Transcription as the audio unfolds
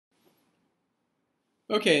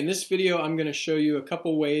Okay, in this video I'm going to show you a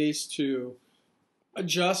couple ways to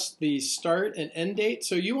adjust the start and end date.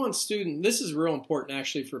 So you want this is real important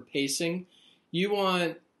actually for pacing. You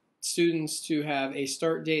want students to have a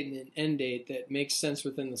start date and an end date that makes sense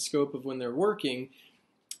within the scope of when they're working.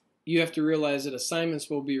 You have to realize that assignments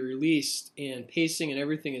will be released and pacing and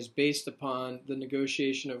everything is based upon the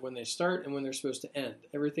negotiation of when they start and when they're supposed to end.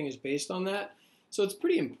 Everything is based on that. So it's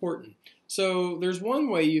pretty important. So there's one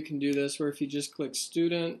way you can do this where if you just click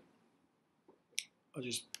student, I'll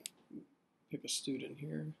just pick a student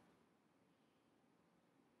here.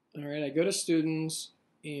 All right, I go to students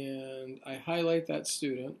and I highlight that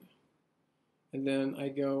student, and then I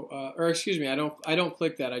go, or excuse me, I don't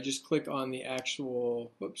click that. I just click on the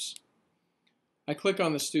actual. Whoops. I click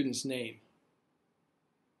on the student's name.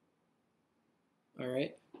 All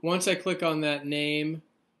right. Once I click on that name,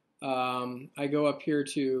 I go up here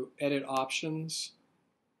to edit options.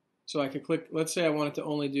 So I could click. Let's say I wanted to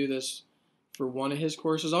only do this for one of his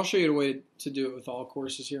courses. I'll show you a way to do it with all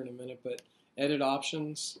courses here in a minute, but edit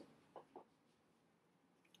options.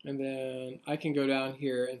 And then I can go down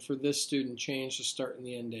here and for this student change the start and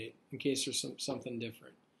the end date in case there's something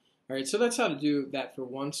different. All right, so that's how to do that for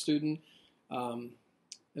one student. And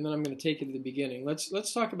then I'm going to take it to the beginning.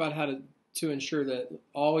 Let's talk about how to ensure that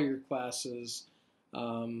all your classes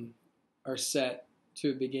are set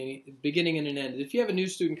to a beginning and an end. If you have a new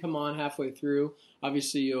student come on halfway through,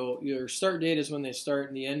 obviously your start date is when they start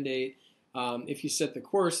and the end date. If you set the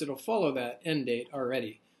course, it'll follow that end date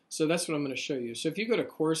already. So that's what I'm going to show you. So if you go to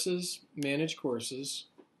courses, manage courses.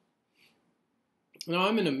 Now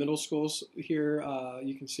I'm in a middle school here.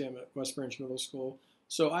 You can see I'm at West Branch Middle School.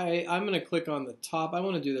 So I'm going to click on the top. I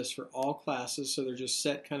want to do this for all classes so they're just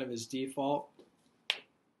set kind of as default.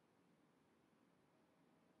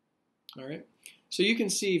 All right. So you can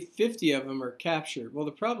see 50 of them are captured. Well,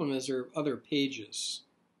 the problem is there are other pages.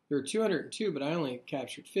 There are 202, but I only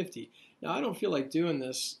captured 50. Now I don't feel like doing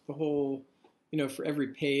this the whole, for every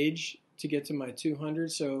page to get to my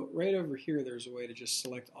 200. So right over here, there's a way to just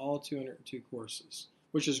select all 202 courses,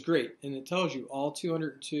 which is great. And it tells you all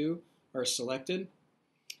 202 are selected.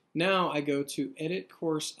 Now I go to edit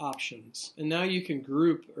course options. And now you can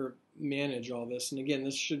group or manage all this. And again,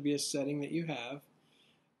 this should be a setting that you have.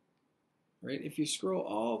 Right? If you scroll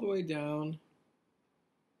all the way down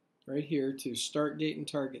right here to start date and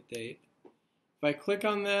target date, if I click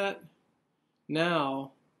on that,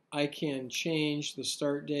 now I can change the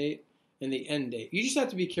start date and the end date. You just have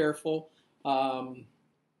to be careful.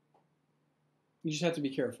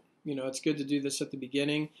 It's good to do this at the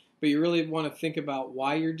beginning, but you really want to think about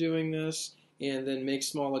why you're doing this and then make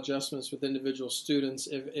small adjustments with individual students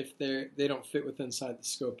if they don't fit within inside the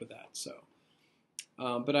scope of that. So.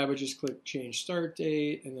 But I would just click change start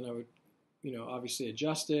date, and then I would, obviously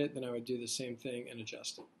adjust it. Then I would do the same thing and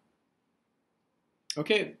adjust it.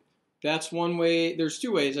 Okay, that's one way. There's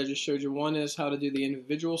two ways I just showed you. One is how to do the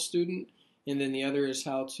individual student, and then the other is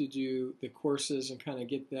how to do the courses and kind of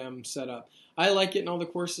get them set up. I like getting all the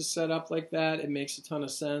courses set up like that. It makes a ton of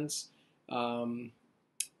sense. But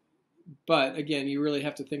again, you really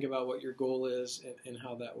have to think about what your goal is and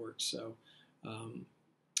how that works. So,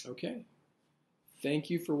 okay.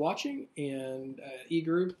 Thank you for watching, and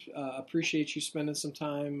eGroup, appreciate you spending some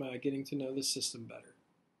time getting to know the system better.